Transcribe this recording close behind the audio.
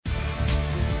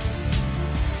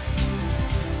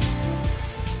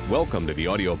Welcome to the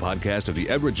audio podcast of the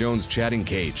Edward Jones Chatting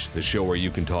Cage, the show where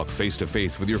you can talk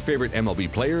face-to-face with your favorite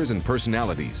MLB players and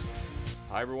personalities.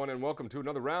 Hi, everyone, and welcome to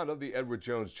another round of the Edward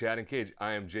Jones Chatting Cage.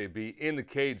 I am JB in the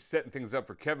cage, setting things up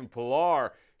for Kevin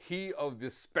Pillar. He of the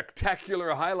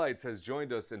spectacular highlights has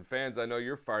joined us, and fans, I know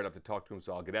you're fired up to talk to him,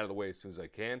 so I'll get out of the way as soon as I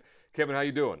can. Kevin, how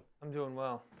you doing? I'm doing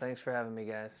well. Thanks for having me,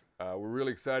 guys. We're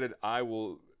really excited.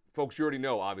 Folks, you already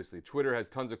know, obviously, Twitter has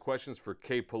tons of questions for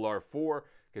K Pillar 4.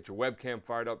 Get your webcam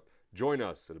fired up. Join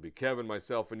us. It'll be Kevin,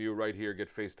 myself, and you right here. Get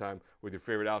FaceTime with your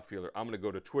favorite outfielder. I'm going to go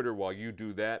to Twitter while you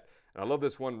do that. And I love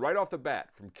this one right off the bat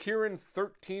from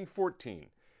Kieran1314.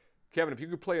 Kevin, if you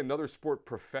could play another sport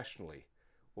professionally,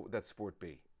 what would that sport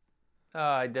be?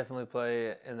 I definitely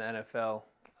play in the NFL.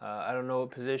 I don't know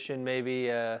what position. Maybe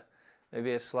a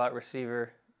slot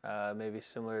receiver. Maybe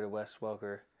similar to Wes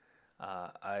Welker.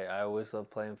 I always loved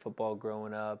playing football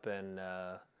growing up, and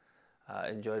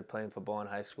enjoyed playing football in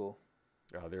high school.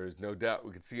 There is no doubt.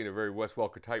 We can see in a very Wes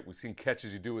Welker type. We've seen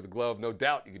catches you do with a glove. No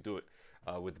doubt you could do it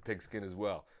with the pigskin as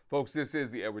well. Folks, this is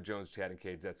the Edward Jones Chatting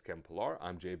Cage. That's Kevin Pillar.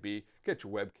 I'm JB. Get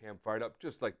your webcam fired up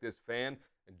just like this fan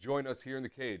and join us here in the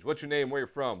cage. What's your name? Where you're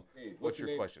from? What's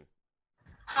your question?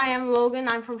 Hi, I'm Logan.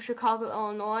 I'm from Chicago,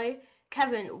 Illinois.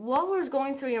 Kevin, what was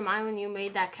going through your mind when you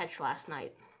made that catch last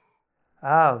night?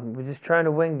 We're just trying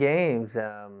to win games.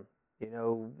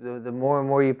 The more and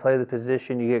more you play the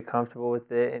position, you get comfortable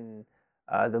with it, and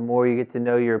the more you get to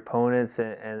know your opponents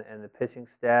and the pitching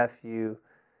staff, you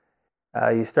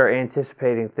start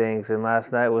anticipating things. And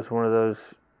last night was one of those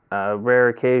rare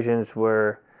occasions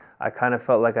where I kind of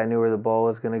felt like I knew where the ball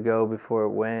was going to go before it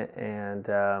went,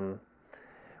 and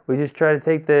we just try to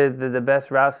take the best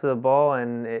routes to the ball,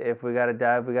 and if we got to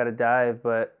dive, we got to dive,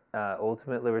 but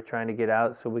ultimately we're trying to get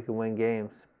out so we can win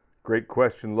games. Great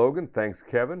question, Logan. Thanks,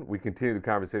 Kevin. We continue the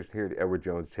conversation here at the Edward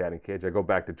Jones Chatting Cage. I go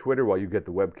back to Twitter while you get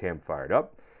the webcam fired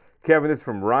up. Kevin, this is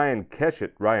from Ryan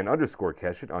Keshet,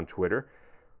 Ryan_Keshet on Twitter.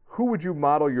 Who would you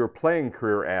model your playing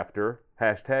career after?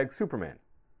 #Superman.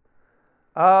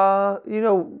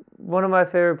 One of my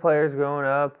favorite players growing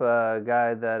up, a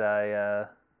guy that I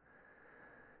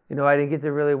didn't get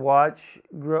to really watch,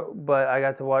 but I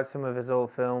got to watch some of his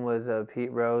old film, was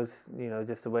Pete Rose,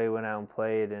 just the way he went out and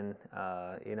played. And,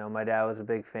 my dad was a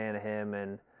big fan of him,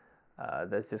 and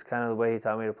that's just kind of the way he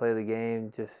taught me to play the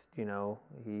game. Just,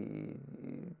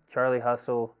 Charlie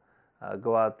hustle,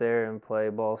 go out there and play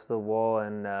balls to the wall,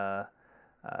 and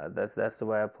that's the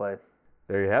way I play.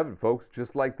 There you have it, folks.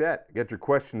 Just like that. Get your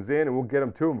questions in, and we'll get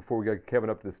them to him before we get Kevin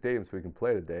up to the stadium so we can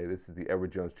play today. This is the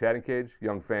Edward Jones Chatting Cage.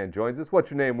 Young fan joins us.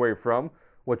 What's your name? Where you from?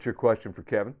 What's your question for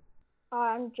Kevin?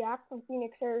 I'm Jack from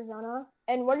Phoenix, Arizona.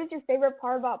 And what is your favorite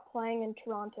part about playing in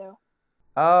Toronto?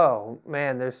 Oh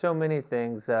man, there's so many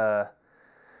things.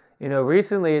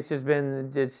 Recently it's just been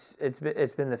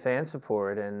it's been the fan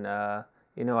support, and I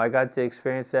got to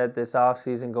experience that this off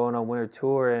season going on winter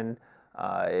tour, and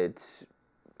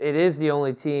it is the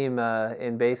only team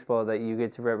in baseball that you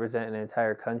get to represent an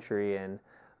entire country, and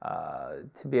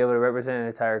to be able to represent an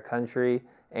entire country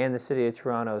and the city of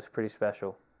Toronto is pretty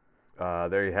special.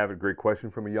 There you have it. Great question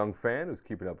from a young fan who's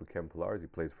keeping up with Kevin Pillar as he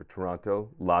plays for Toronto.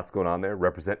 Lots going on there,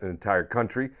 representing an entire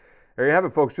country. There you have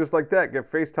it, folks. Just like that.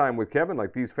 Get FaceTime with Kevin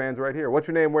like these fans right here. What's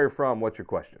your name? Where you from? What's your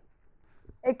question?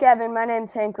 Hey, Kevin. My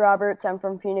name's Hank Roberts. I'm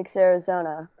from Phoenix,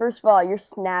 Arizona. First of all, your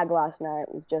snag last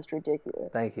night was just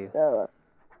ridiculous. Thank you. So,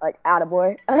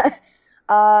 attaboy. And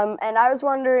I was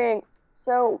wondering,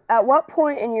 so at what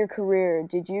point in your career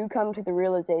did you come to the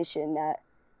realization that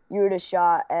you had a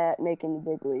shot at making the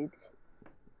big leagues?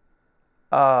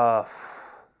 That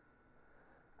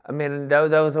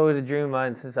was always a dream of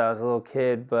mine since I was a little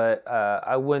kid, but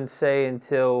I wouldn't say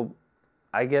until,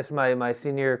 I guess, my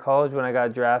senior year of college when I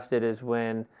got drafted is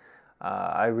when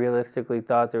I realistically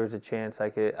thought there was a chance I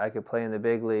could play in the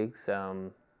big leagues.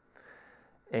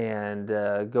 And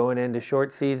going into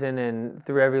short season and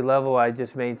through every level, I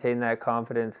just maintained that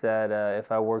confidence that if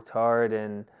I worked hard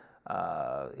and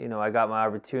I got my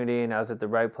opportunity and I was at the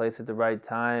right place at the right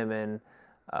time, and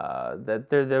that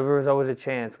there was always a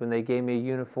chance. When they gave me a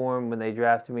uniform, when they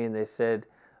drafted me and they said,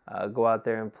 go out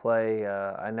there and play,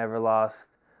 I never lost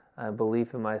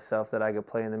belief in myself that I could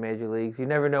play in the major leagues. You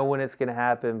never know when it's going to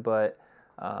happen, but,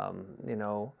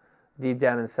 deep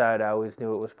down inside, I always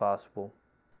knew it was possible.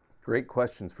 Great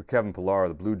questions for Kevin Pillar,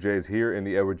 the Blue Jays here in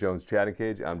the Edward Jones Chatting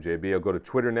Cage. I'm JB. I'll go to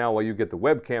Twitter now while you get the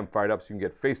webcam fired up so you can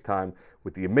get FaceTime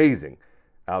with the amazing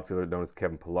outfielder known as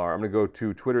Kevin Pillar. I'm going to go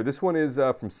to Twitter. This one is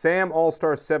from Sam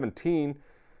Allstar 17.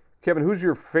 Kevin, who's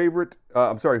your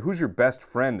best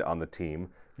friend on the team?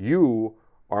 You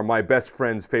are my best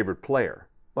friend's favorite player.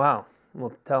 Wow.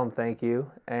 We'll tell him thank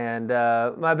you. And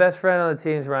my best friend on the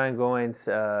team is Ryan Goins.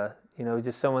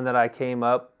 Just someone that I came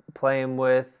up playing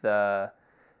with. I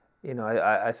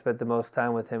spent the most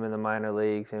time with him in the minor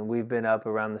leagues, and we've been up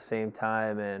around the same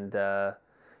time. And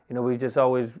we've just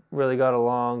always really got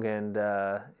along. And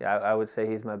I would say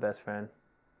he's my best friend.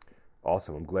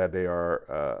 Awesome. I'm glad they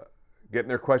are getting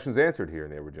their questions answered here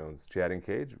in the Edward Jones Chatting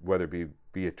Cage, whether it be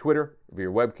via Twitter, via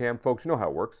webcam. Folks, you know how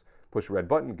it works. Push the red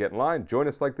button, get in line, join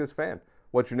us like this fan.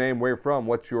 What's your name, where you're from,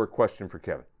 what's your question for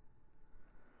Kevin?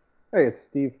 Hey, it's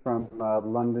Steve from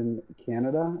London,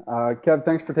 Canada. Kev,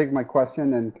 thanks for taking my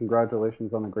question, and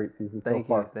congratulations on a great season so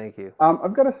far. Thank you.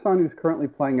 I've got a son who's currently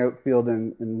playing outfield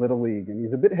in Little League, and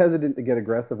he's a bit hesitant to get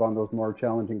aggressive on those more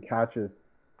challenging catches.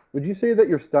 Would you say that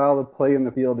your style of play in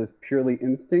the field is purely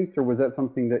instinct, or was that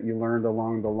something that you learned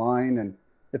along the line? And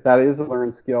if that is a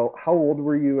learned skill, how old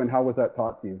were you, and how was that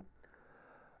taught to you?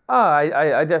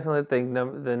 I definitely think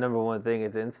the number one thing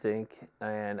is instinct,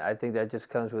 and I think that just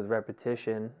comes with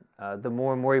repetition. The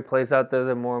more and more he plays out there,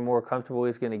 the more and more comfortable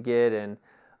he's going to get. And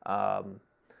I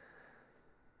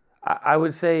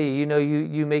would say,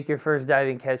 you make your first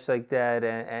diving catch like that,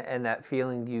 and that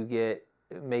feeling you get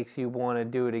makes you want to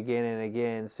do it again and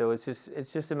again. So it's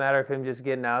just a matter of him just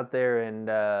getting out there and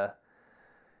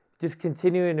just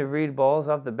continuing to read balls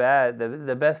off the bat.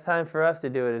 The best time for us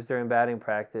to do it is during batting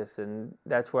practice, and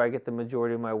that's where I get the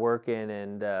majority of my work in.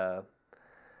 And I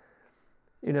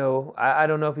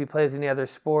don't know if he plays any other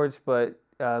sports, but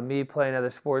me playing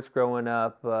other sports growing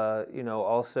up,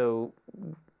 also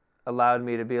allowed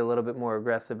me to be a little bit more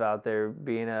aggressive out there,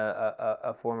 being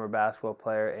a former basketball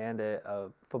player and a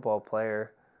football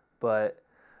player. But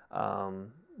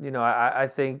I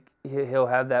think he'll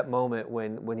have that moment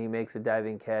when he makes a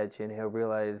diving catch, and he'll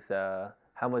realize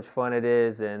how much fun it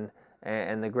is, and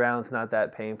the ground's not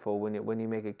that painful when you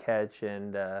make a catch,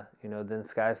 and then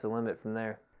sky's the limit from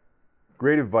there.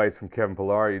 Great advice from Kevin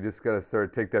Pillar. You just got to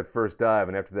start take that first dive,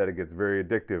 and after that it gets very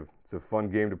addictive. It's a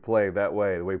fun game to play that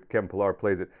way, the way Kevin Pillar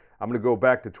plays it. I'm going to go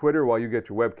back to Twitter while you get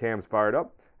your webcams fired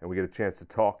up, and we get a chance to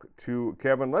talk to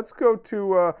Kevin. Let's go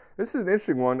to, this is an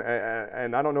interesting one,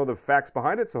 and I don't know the facts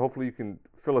behind it, so hopefully you can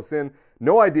fill us in.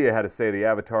 No idea how to say the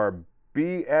avatar.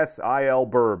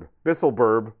 Bisselburb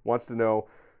wants to know,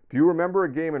 do you remember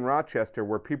a game in Rochester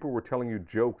where people were telling you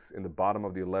jokes in the bottom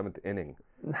of the 11th inning?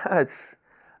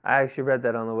 I actually read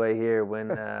that on the way here when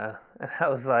and I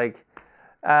was like,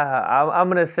 I'm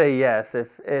going to say yes.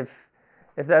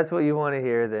 If that's what you want to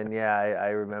hear, then yeah, I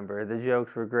remember. The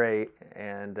jokes were great,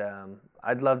 and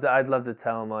I'd love to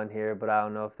tell them on here, but I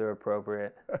don't know if they're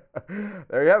appropriate.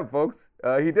 There you have it, folks.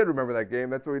 He did remember that game.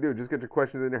 That's what we do. Just get your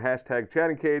questions in your hashtag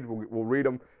chatting cage. We'll read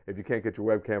them if you can't get your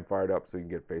webcam fired up so you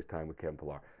can get FaceTime with Kevin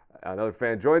Pillar. Another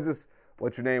fan joins us.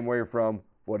 What's your name? Where you're from?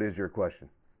 What is your question?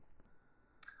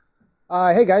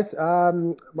 Hey guys,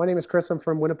 my name is Chris. I'm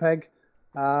from Winnipeg.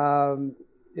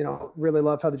 Really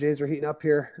love how the Jays are heating up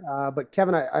here. But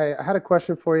Kevin, I had a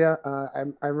question for you.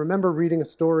 I remember reading a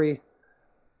story.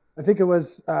 I think it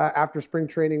was after spring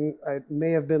training. It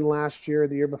may have been last year or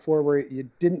the year before, where you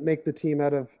didn't make the team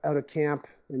out of camp,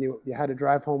 and you had to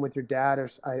drive home with your dad, or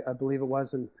I believe it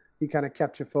was, and he kind of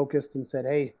kept you focused and said,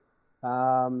 "Hey,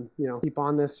 keep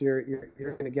on this. You're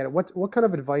going to get it." What kind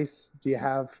of advice do you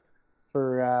have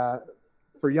for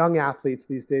young athletes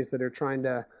these days that are trying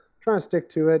to stick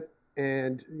to it?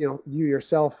 And you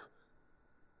yourself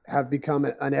have become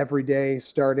an everyday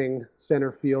starting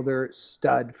center fielder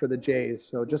stud for the Jays.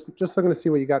 So just looking to see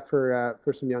what you got for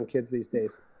some young kids these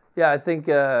days. Yeah, I think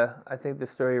the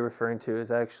story you're referring to is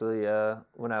actually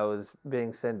when I was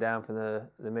being sent down from the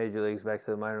major leagues back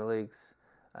to the minor leagues.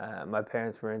 My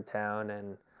parents were in town,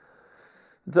 and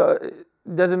so it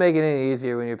doesn't make it any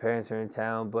easier when your parents are in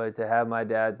town, but to have my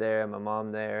dad there and my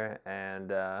mom there,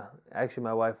 and actually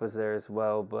my wife was there as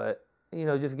well, but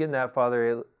just getting that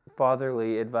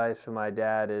fatherly advice from my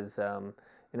dad is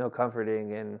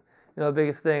comforting. And the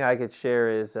biggest thing I could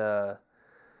share is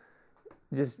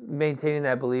just maintaining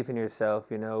that belief in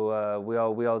yourself. We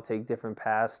all take different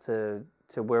paths to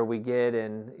where we get,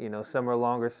 and some are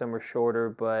longer, some are shorter,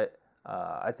 but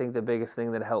I think the biggest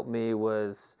thing that helped me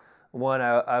was, one,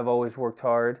 I've always worked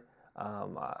hard.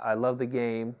 I love the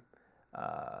game.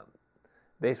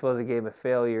 Baseball is a game of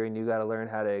failure, and you got to learn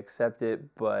how to accept it,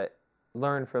 but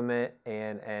learn from it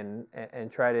and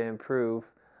try to improve.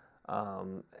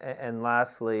 And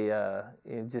lastly,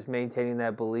 just maintaining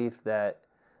that belief that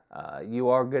you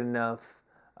are good enough.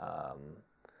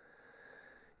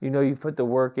 You've put the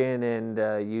work in, and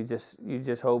you just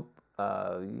hope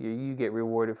you get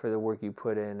rewarded for the work you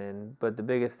put in. But the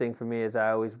biggest thing for me is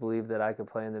I always believed that I could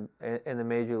play in the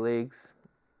major leagues.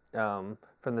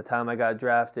 from the time I got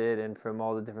drafted and from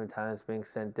all the different times being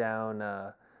sent down,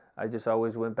 I just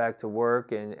always went back to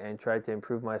work and tried to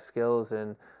improve my skills.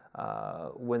 And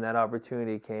when that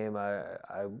opportunity came, I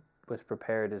was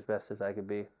prepared as best as I could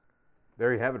be.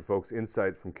 There you have it, folks.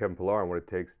 Insight from Kevin Pillar on what it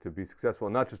takes to be successful,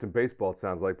 and not just in baseball, it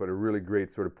sounds like, but a really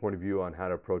great sort of point of view on how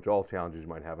to approach all challenges you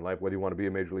might have in life, whether you want to be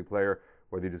a major league player,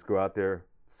 whether you just go out there,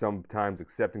 sometimes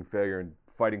accepting failure and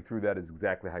fighting through that is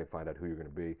exactly how you find out who you're going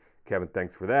to be. Kevin,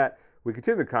 thanks for that. We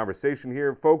continue the conversation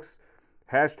here, folks.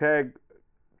 Hashtag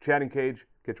Chatting Cage.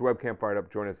 Get your webcam fired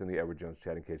up. Join us in the Edward Jones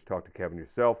Chatting Cage. Talk to Kevin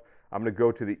yourself. I'm going to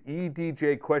go to the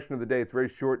EDJ question of the day. It's very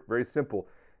short, very simple.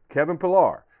 Kevin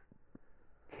Pillar,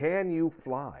 can you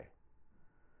fly?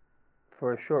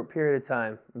 For a short period of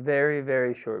time. Very,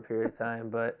 very short period of time.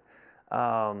 But,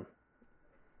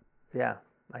 yeah,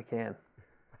 I can.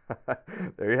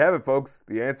 There you have it, folks.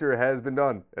 The answer has been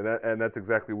done. And that's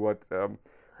exactly what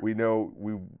we know.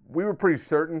 We were pretty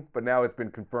certain, but now it's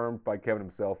been confirmed by Kevin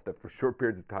himself that for short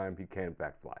periods of time, he can in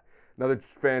fact fly. Another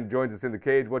fan joins us in the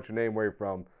cage. What's your name? Where are you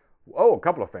from? Oh, a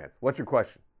couple of fans. What's your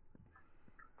question?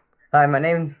 Hi, my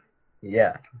name's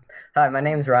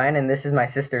Ryan, and this is my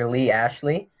sister, Lee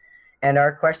Ashley. And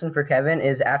our question for Kevin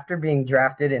is, after being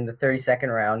drafted in the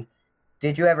 32nd round,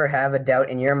 did you ever have a doubt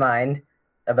in your mind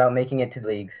about making it to the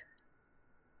leagues?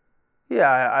 Yeah,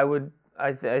 I would.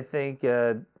 I think,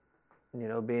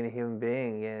 being a human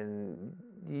being, and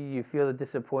you feel the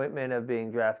disappointment of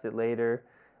being drafted later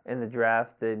in the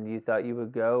draft than you thought you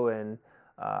would go. And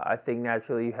I think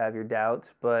naturally you have your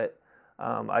doubts, but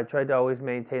I tried to always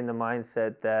maintain the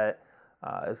mindset that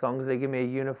as long as they give me a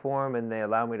uniform and they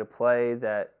allow me to play,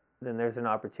 then there's an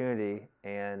opportunity.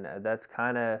 And that's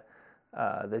kind of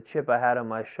the chip I had on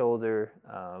my shoulder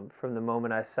from the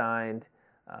moment I signed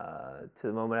to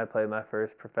the moment I played my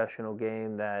first professional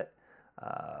game, that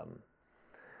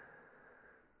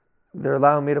they're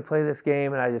allowing me to play this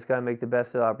game, and I just got to make the best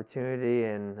of the opportunity.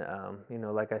 And,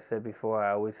 like I said before,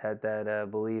 I always had that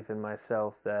belief in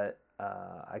myself that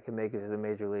I can make it to the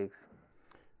major leagues.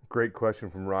 Great question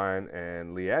from Ryan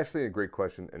and Lee Ashley, and a great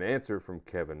question and answer from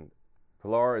Kevin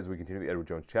Pillar as we continue the Edward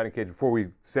Jones Chatting Cage. Before we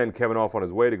send Kevin off on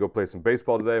his way to go play some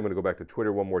baseball today, I'm going to go back to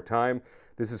Twitter one more time.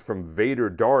 This is from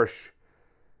Vader Darsh.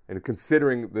 And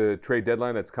considering the trade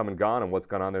deadline that's come and gone and what's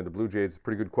gone on there in the Blue Jays, it's a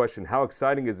pretty good question. How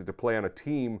exciting is it to play on a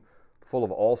team full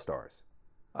of all-stars?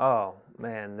 Oh,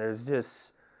 man, there's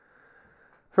just...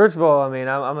 First of all, I mean,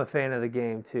 I'm a fan of the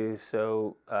game, too.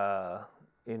 So,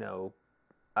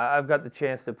 I've got the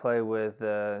chance to play with,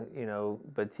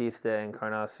 Batista and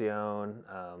Encarnacion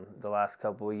the last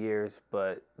couple of years.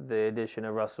 But the addition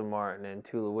of Russell Martin and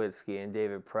Tulowitzki and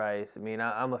David Price, I mean,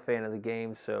 I'm a fan of the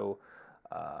game. So,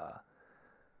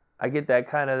 I get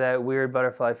that weird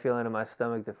butterfly feeling in my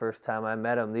stomach the first time I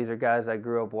met them. These are guys I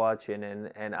grew up watching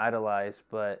and idolized,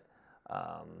 but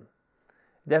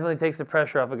definitely takes the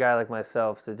pressure off a guy like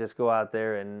myself to just go out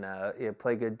there and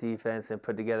play good defense and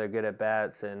put together good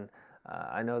at-bats. And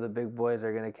I know the big boys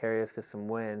are going to carry us to some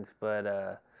wins,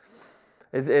 but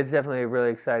it's definitely a really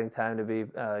exciting time to be,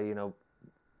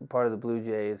 part of the Blue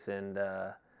Jays. And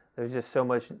there's just so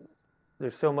much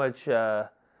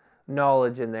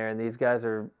knowledge in there, and these guys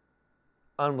are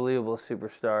unbelievable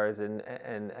superstars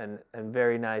and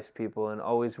very nice people, and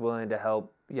always willing to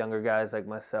help younger guys like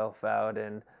myself out.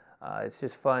 And it's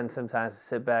just fun sometimes to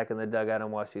sit back in the dugout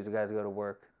and watch these guys go to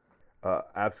work.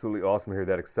 Absolutely awesome to hear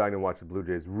that. Exciting to watch the Blue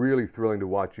Jays. Really thrilling to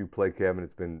watch you play, Kevin.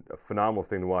 It's been a phenomenal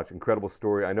thing to watch. Incredible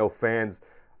story. I know fans,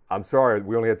 I'm sorry,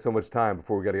 we only had so much time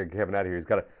before we got to get Kevin out of here. He's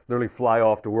got to literally fly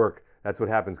off to work. That's what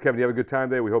happens. Kevin, do you have a good time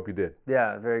today? We hope you did.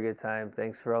 Yeah, very good time.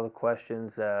 Thanks for all the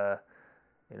questions.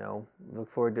 Look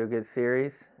forward to a good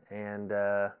series, and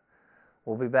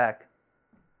we'll be back.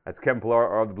 That's Kevin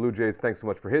Pillar of the Blue Jays. Thanks so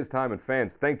much for his time. And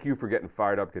fans, thank you for getting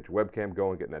fired up. Get your webcam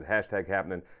going, getting that hashtag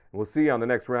happening. And we'll see you on the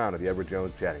next round of the Edward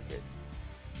Jones Chatting Cage.